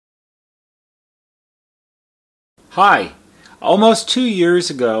Hi. Almost 2 years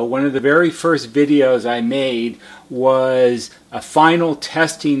ago, one of the very first videos I made was a final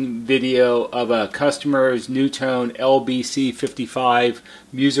testing video of a customer's NuTone LBC55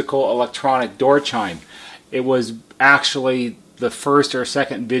 musical electronic door chime. It was actually the first or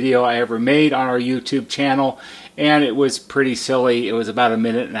second video I ever made on our YouTube channel, and it was pretty silly. It was about 1.5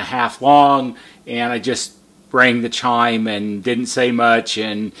 minutes long, and I just rang the chime and didn't say much,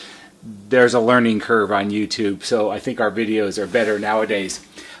 and there's a learning curve on YouTube, so I think our videos are better nowadays.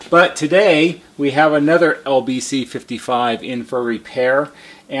 But today we have another LBC55 in for repair,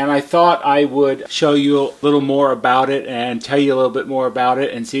 and I thought I would show you a little more about it and tell you a little bit more about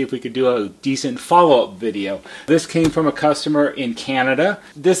it and see if we could do a decent follow-up video. This came from a customer in Canada.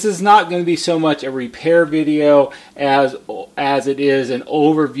 This is not going to be so much a repair video as it is an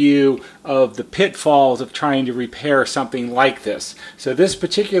overview of the pitfalls of trying to repair something like this. So this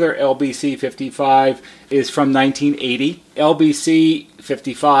particular LBC55 is from 1980.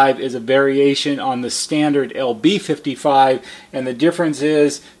 LBC55 is a variation on the standard LB55, and the difference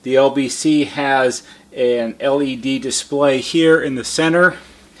is the LBC has an LED display here in the center,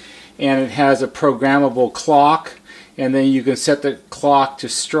 and it has a programmable clock, and then you can set the clock to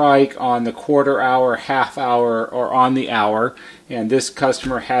strike on the quarter hour, half hour, or on the hour. And this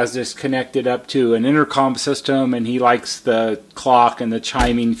customer has this connected up to an intercom system, and he likes the clock and the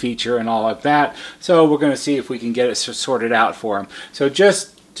chiming feature and all of that. So we're going to see if we can get it sorted out for him. So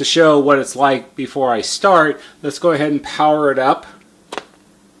just to show what it's like before I start, let's go ahead and power it up.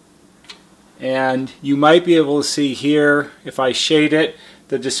 And you might be able to see here, if I shade it,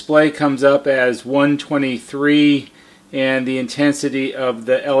 the display comes up as 123, and the intensity of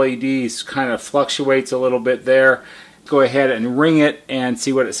the LEDs kind of fluctuates a little bit there. Go ahead and ring it and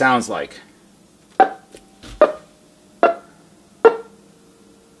see what it sounds like.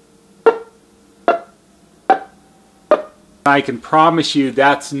 I can promise you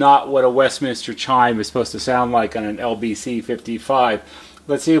that's not what a Westminster chime is supposed to sound like on an LBC55.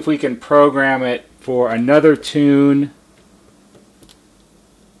 Let's see if we can program it for another tune.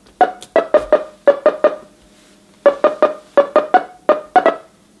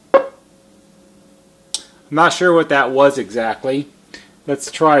 I'm not sure what that was exactly. Let's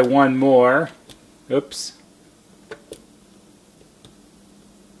try one more. Oops.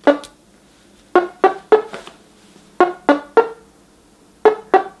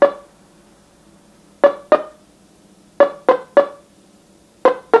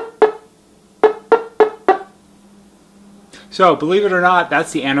 So, believe it or not,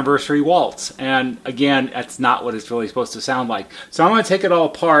 that's the Anniversary Waltz. And again, that's not what it's really supposed to sound like. So I'm going to take it all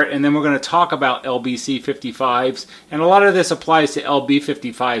apart, and then we're going to talk about LBC55s. And a lot of this applies to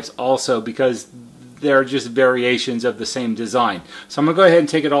LB55s also, because they're just variations of the same design. So I'm going to go ahead and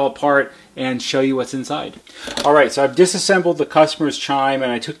take it all apart and show you what's inside. Alright, so I've disassembled the customer's chime,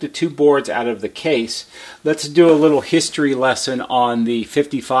 and I took the two boards out of the case. Let's do a little history lesson on the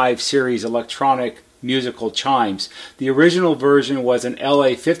 55 series electronic musical chimes. The original version was an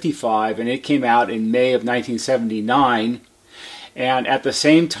LA55, and it came out in May of 1979. And at the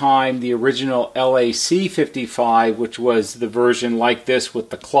same time, the original LAC55, which was the version like this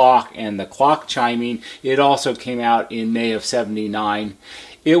with the clock and the clock chiming, it also came out in May of 79.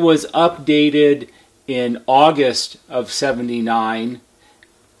 It was updated in August of 79.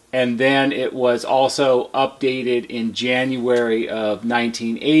 And then it was also updated in January of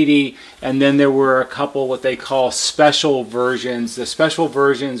 1980. And then there were a couple what they call special versions. The special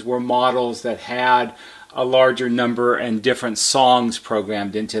versions were models that had a larger number and different songs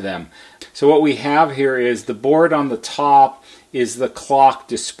programmed into them. So what we have here is the board on the top is the clock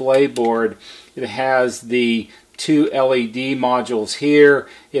display board. It has the two LED modules here.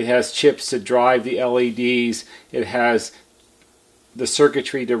 It has chips to drive the LEDs. It has the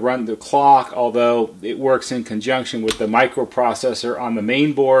circuitry to run the clock, although it works in conjunction with the microprocessor on the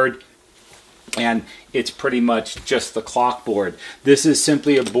main board, and it's pretty much just the clock board. This is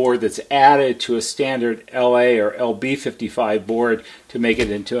simply a board that's added to a standard LA or LB55 board to make it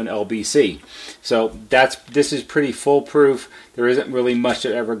into an LBC. So this is pretty foolproof. There isn't really much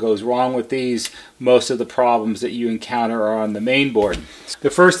that ever goes wrong with these. Most of the problems that you encounter are on the main board. The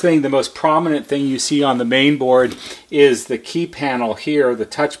first thing, the most prominent thing you see on the main board is the key panel here, the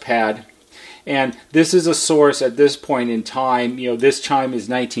touchpad. And this is a source at this point in time. You know, this chime is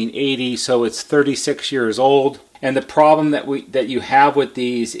 1980, so it's 36 years old. And the problem that you have with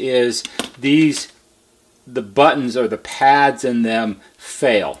these is the buttons or the pads in them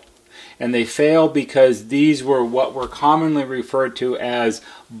fail. And they fail because these were what were commonly referred to as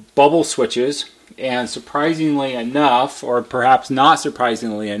bubble switches. And surprisingly enough, or perhaps not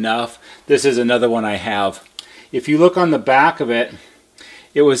surprisingly enough, this is another one I have. If you look on the back of it,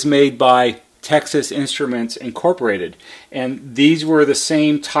 it was made by Texas Instruments Incorporated, and these were the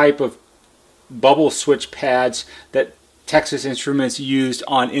same type of bubble switch pads that Texas Instruments used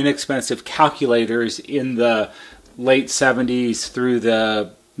on inexpensive calculators in the late 70s through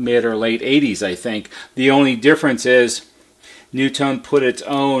the mid or late 80s, I think. The only difference is NuTone put its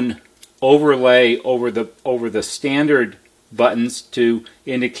own overlay over the standard buttons to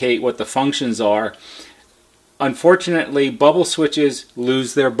indicate what the functions are. Unfortunately, bubble switches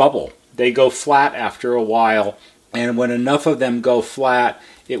lose their bubble. They go flat after a while, and when enough of them go flat,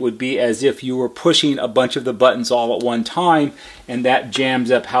 it would be as if you were pushing a bunch of the buttons all at one time, and that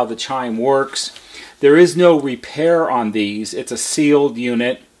jams up how the chime works. There is no repair on these. It's a sealed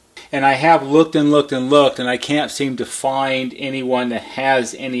unit. And I have looked and looked and looked, and I can't seem to find anyone that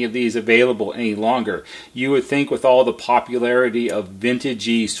has any of these available any longer. You would think with all the popularity of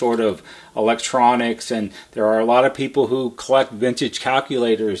vintagey sort of electronics, and there are a lot of people who collect vintage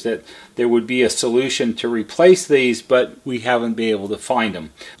calculators, that there would be a solution to replace these, but we haven't been able to find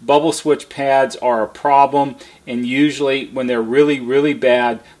them. Bubble switch pads are a problem, and usually when they're really, really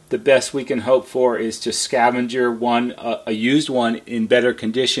bad, the best we can hope for is to scavenger one, a used one in better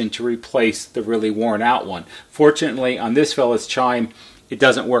condition to replace the really worn out one. Fortunately, on this fella's chime, it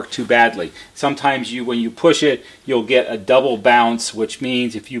doesn't work too badly. Sometimes when you push it, you'll get a double bounce, which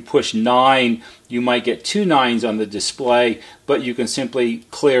means if you push 9, you might get 2 9s on the display, but you can simply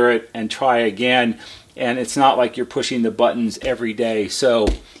clear it and try again. And it's not like you're pushing the buttons every day, so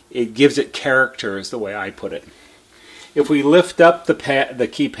it gives it character, is the way I put it. If we lift up the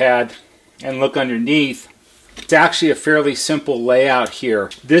keypad and look underneath, it's actually a fairly simple layout here.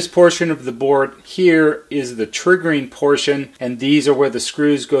 This portion of the board here is the triggering portion, and these are where the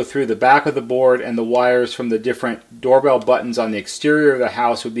screws go through the back of the board, and the wires from the different doorbell buttons on the exterior of the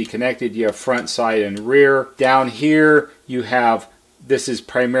house would be connected. You have front, side, and rear. Down here you have, this is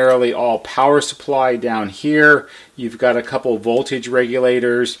primarily all power supply. Down here you've got a couple voltage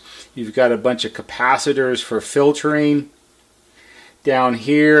regulators. You've got a bunch of capacitors for filtering. Down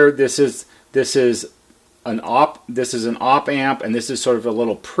here this is an op amp, and this is sort of a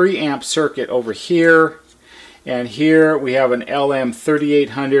little preamp circuit over here. And here we have an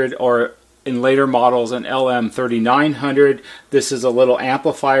LM3800, or in later models an LM3900. This is a little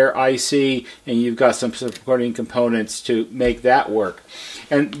amplifier IC, and you've got some supporting components to make that work.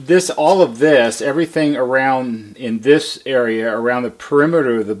 And all of this, everything around in this area, around the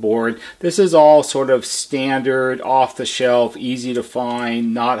perimeter of the board, this is all sort of standard, off the shelf, easy to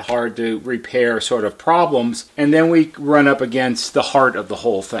find, not hard to repair sort of problems. And then we run up against the heart of the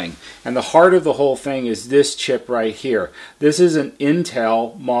whole thing. And the heart of the whole thing is this chip right here. This is an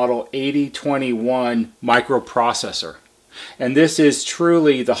Intel Model 8021 microprocessor. And this is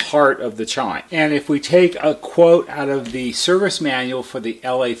truly the heart of the chime. And if we take a quote out of the service manual for the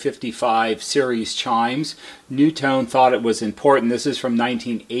LA55 series chimes, NuTone thought it was important. This is from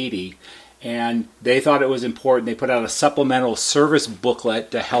 1980. And they thought it was important. They put out a supplemental service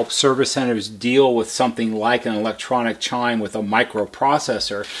booklet to help service centers deal with something like an electronic chime with a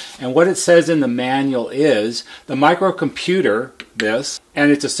microprocessor. And what it says in the manual is the microcomputer, this,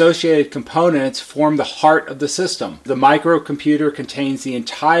 and its associated components form the heart of the system. The microcomputer contains the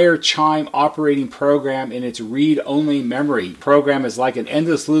entire chime operating program in its read-only memory. The program is like an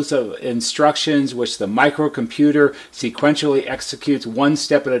endless list of instructions which the microcomputer sequentially executes one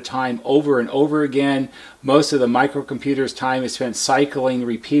step at a time over and over again. Most of the microcomputer's time is spent cycling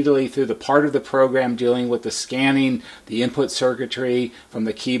repeatedly through the part of the program dealing with the scanning, the input circuitry from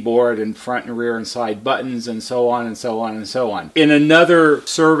the keyboard and front and rear and side buttons, and so on and so on and so on. In another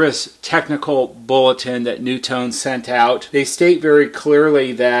service technical bulletin that NuTone sent out, they state very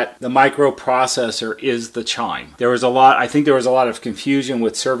clearly that the microprocessor is the chime. I think there was a lot of confusion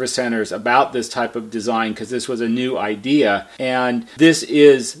with service centers about this type of design because this was a new idea, and this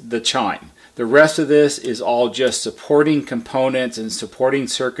is the chime. The rest of this is all just supporting components and supporting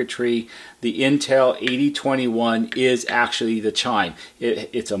circuitry. The Intel 8021 is actually the chime.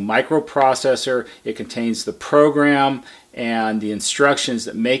 It's a microprocessor. It contains the program and the instructions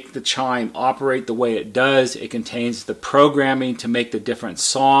that make the chime operate the way it does. It contains the programming to make the different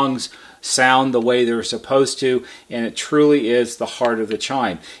songs sound the way they're supposed to, and it truly is the heart of the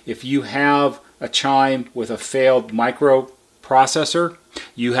chime. If you have a chime with a failed microprocessor,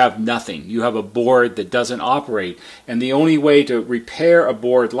 you have nothing. You have a board that doesn't operate. And the only way to repair a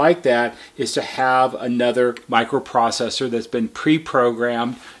board like that is to have another microprocessor that's been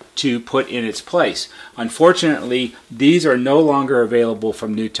pre-programmed to put in its place. Unfortunately, these are no longer available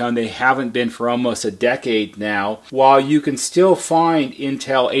from NuTone. They haven't been for almost a decade now. While you can still find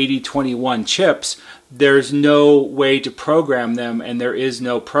Intel 8021 chips, there's no way to program them, and there is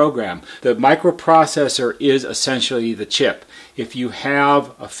no program. The microprocessor is essentially the chip. If you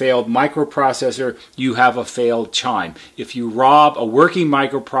have a failed microprocessor, you have a failed chime. If you rob a working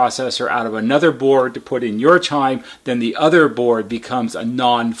microprocessor out of another board to put in your chime, then the other board becomes a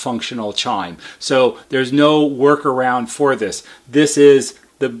non-functional chime. So there's no workaround for this. This is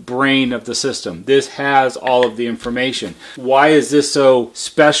the brain of the system. This has all of the information. Why is this so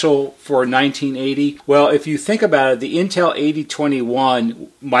special for 1980? Well, if you think about it, the Intel 8021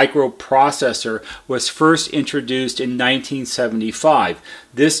 microprocessor was first introduced in 1975.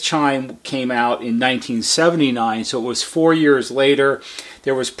 This chime came out in 1979, so it was 4 years later.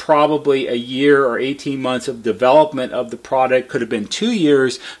 There was probably a year or 18 months of development of the product, could have been 2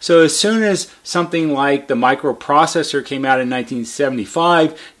 years. So as soon as something like the microprocessor came out in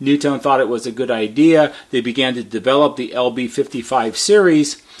 1975, NuTone thought it was a good idea. They began to develop the LB55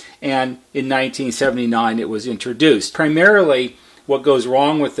 series, and in 1979 it was introduced. Primarily, what goes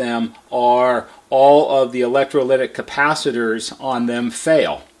wrong with them are all of the electrolytic capacitors on them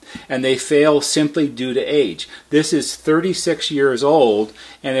fail. And they fail simply due to age. This is 36 years old,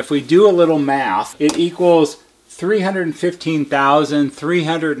 and if we do a little math, it equals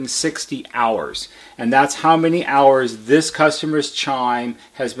 315,360 hours. And that's how many hours this customer's chime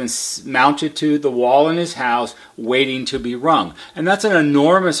has been mounted to the wall in his house waiting to be rung. And that's an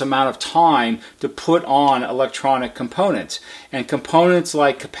enormous amount of time to put on electronic components. And components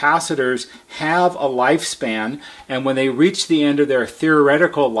like capacitors have a lifespan, and when they reach the end of their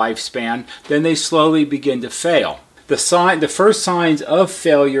theoretical lifespan, then they slowly begin to fail. The first signs of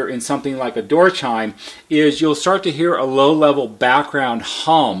failure in something like a door chime is you'll start to hear a low-level background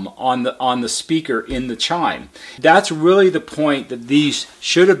hum on the speaker in the chime. That's really the point that these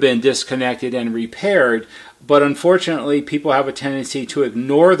should have been disconnected and repaired. But unfortunately, people have a tendency to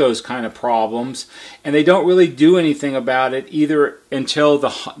ignore those kind of problems, and they don't really do anything about it either until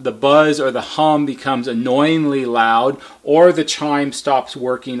the buzz or the hum becomes annoyingly loud, or the chime stops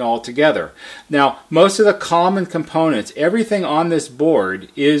working altogether. Now, most of the common components, everything on this board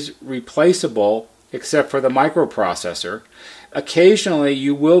is replaceable except for the microprocessor. Occasionally,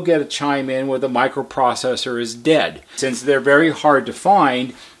 you will get a chime in where the microprocessor is dead. Since they're very hard to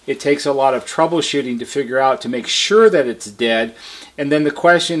find, it takes a lot of troubleshooting to figure out to make sure that it's dead. And then the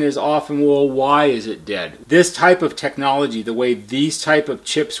question is often, well, why is it dead? This type of technology, the way these type of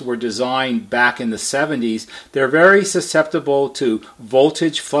chips were designed back in the 70s, they're very susceptible to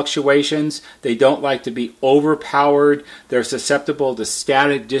voltage fluctuations. They don't like to be overpowered. They're susceptible to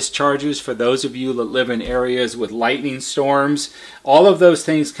static discharges for those of you that live in areas with lightning storms. All of those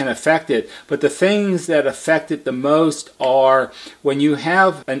things can affect it, but the things that affect it the most are when you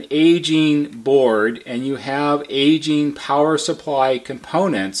have an aging board and you have aging power supply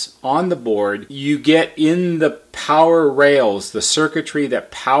components on the board, you get in the power rails, the circuitry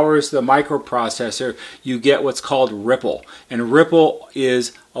that powers the microprocessor, you get what's called ripple. And ripple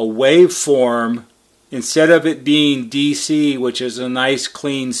is a waveform. Instead of it being DC, which is a nice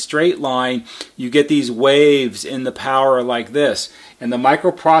clean straight line, you get these waves in the power like this. And the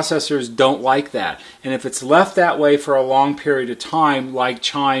microprocessors don't like that. And if it's left that way for a long period of time, like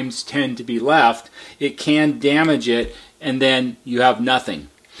chimes tend to be left, it can damage it, and then you have nothing.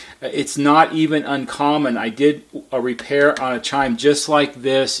 It's not even uncommon. I did a repair on a chime just like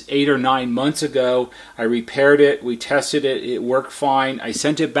this 8 or 9 months ago. I repaired it, we tested it, it worked fine. I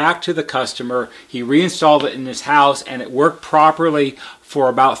sent it back to the customer. He reinstalled it in his house, and it worked properly for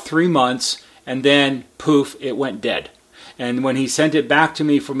about 3 months, and then poof, it went dead. And when he sent it back to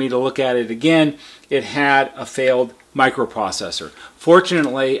me for me to look at it again, it had a failed microprocessor.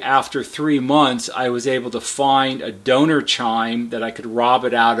 Fortunately, after 3 months, I was able to find a donor chime that I could rob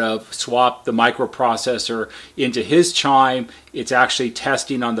it out of, swap the microprocessor into his chime. It's actually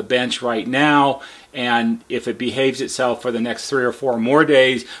testing on the bench right now, and if it behaves itself for the next 3 or 4 more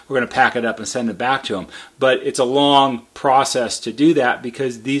days, we're going to pack it up and send it back to him. But it's a long process to do that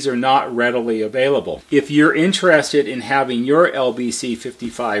because these are not readily available. If you're interested in having your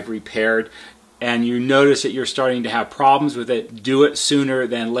LBC55 repaired, and you notice that you're starting to have problems with it, do it sooner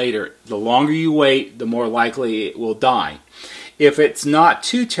than later. The longer you wait, the more likely it will die. If it's not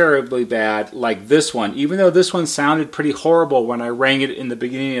too terribly bad, like this one, even though this one sounded pretty horrible when I rang it in the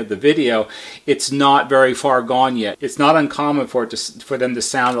beginning of the video, it's not very far gone yet. It's not uncommon for them to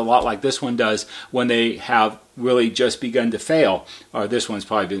sound a lot like this one does when they have really just begun to fail. This one's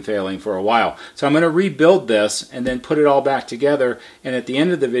probably been failing for a while. So I'm going to rebuild this and then put it all back together, and at the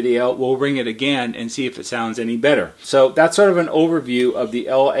end of the video we'll ring it again and see if it sounds any better. So that's sort of an overview of the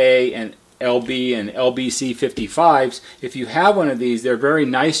LA and LB and LBC55s. If you have one of these, they're very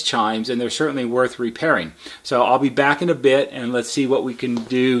nice chimes and they're certainly worth repairing. So I'll be back in a bit and let's see what we can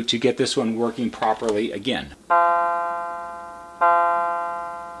do to get this one working properly again.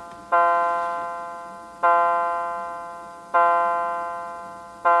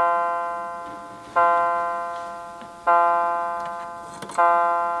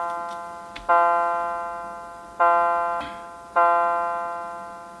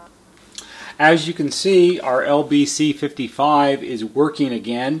 As you can see, our LBC55 is working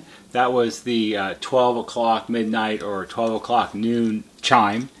again. That was the 12 o'clock midnight or 12 o'clock noon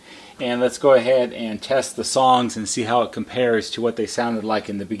chime. And let's go ahead and test the songs and see how it compares to what they sounded like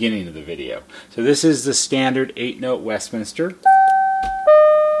in the beginning of the video. So this is the standard 8-note Westminster.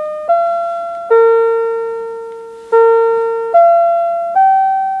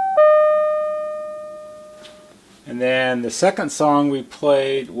 And then the second song we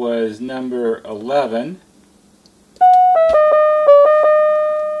played was number 11.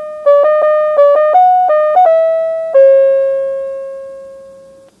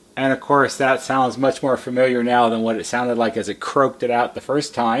 And of course that sounds much more familiar now than what it sounded like as it croaked it out the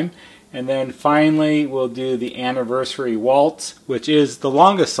first time. And then finally we'll do the Anniversary Waltz, which is the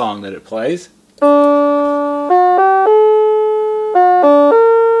longest song that it plays.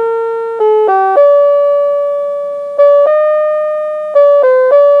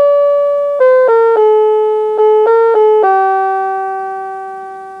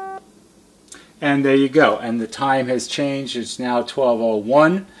 And there you go, and the time has changed. It's now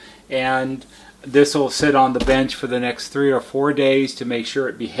 12:01, and this will sit on the bench for the next 3 or 4 days to make sure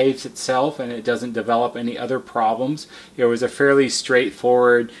it behaves itself and it doesn't develop any other problems. It was a fairly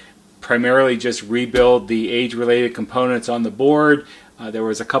straightforward, primarily just rebuild the age-related components on the board. There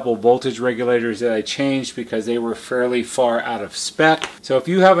was a couple voltage regulators that I changed because they were fairly far out of spec. So if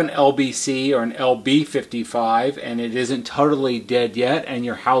you have an LBC or an LB55 and it isn't totally dead yet and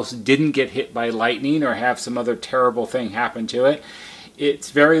your house didn't get hit by lightning or have some other terrible thing happen to it, it's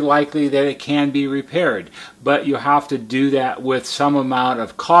very likely that it can be repaired. But you have to do that with some amount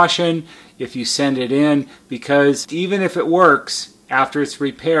of caution if you send it in, because even if it works, after it's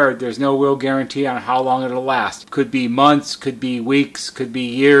repaired, there's no real guarantee on how long it'll last. Could be months, could be weeks, could be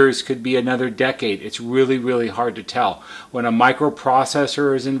years, could be another decade. It's really, really hard to tell. When a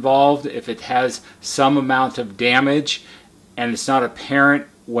microprocessor is involved, if it has some amount of damage and it's not apparent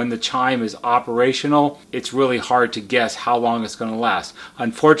when the chime is operational, it's really hard to guess how long it's going to last.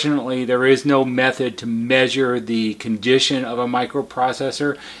 Unfortunately, there is no method to measure the condition of a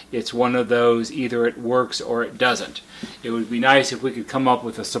microprocessor. It's one of those, either it works or it doesn't. It would be nice if we could come up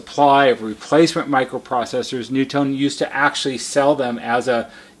with a supply of replacement microprocessors. NuTone used to actually sell them as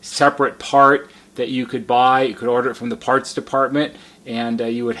a separate part that you could buy. You could order it from the parts department, and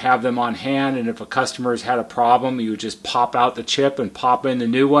you would have them on hand, and if a customer's had a problem, you would just pop out the chip and pop in the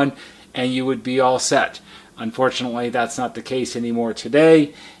new one and you would be all set. Unfortunately, that's not the case anymore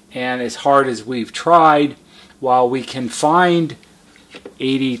today, and as hard as we've tried, while we can find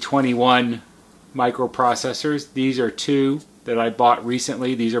 8021 microprocessors, these are two that I bought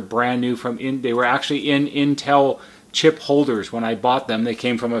recently. These are brand new they were actually in Intel chip holders when I bought them. They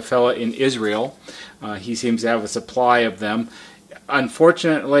came from a fella in Israel. He seems to have a supply of them.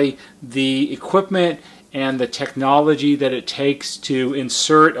 Unfortunately, the equipment and the technology that it takes to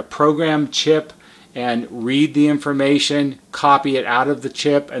insert a program chip and read the information, copy it out of the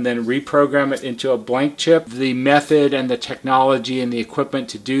chip, and then reprogram it into a blank chip, the method and the technology and the equipment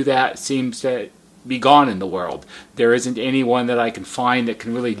to do that seems to be gone in the world. There isn't anyone that I can find that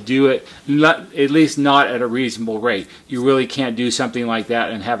can really do it, at least not at a reasonable rate. You really can't do something like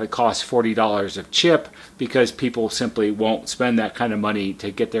that and have it cost $40 a chip, because people simply won't spend that kind of money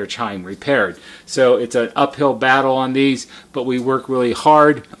to get their chime repaired. So it's an uphill battle on these, but we work really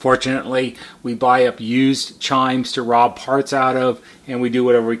hard. Fortunately, we buy up used chimes to rob parts out of, and we do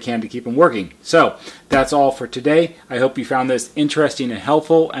whatever we can to keep them working. So that's all for today. I hope you found this interesting and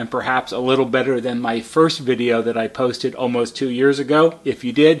helpful, and perhaps a little better than my first video that I posted almost 2 years ago. If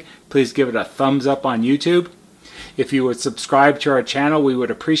you did, please give it a thumbs up on YouTube. If you would subscribe to our channel, we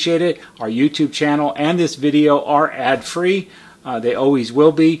would appreciate it. Our YouTube channel and this video are ad-free. They always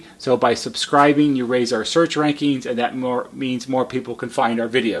will be. So by subscribing, you raise our search rankings, and that means more people can find our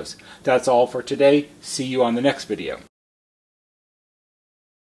videos. That's all for today. See you on the next video.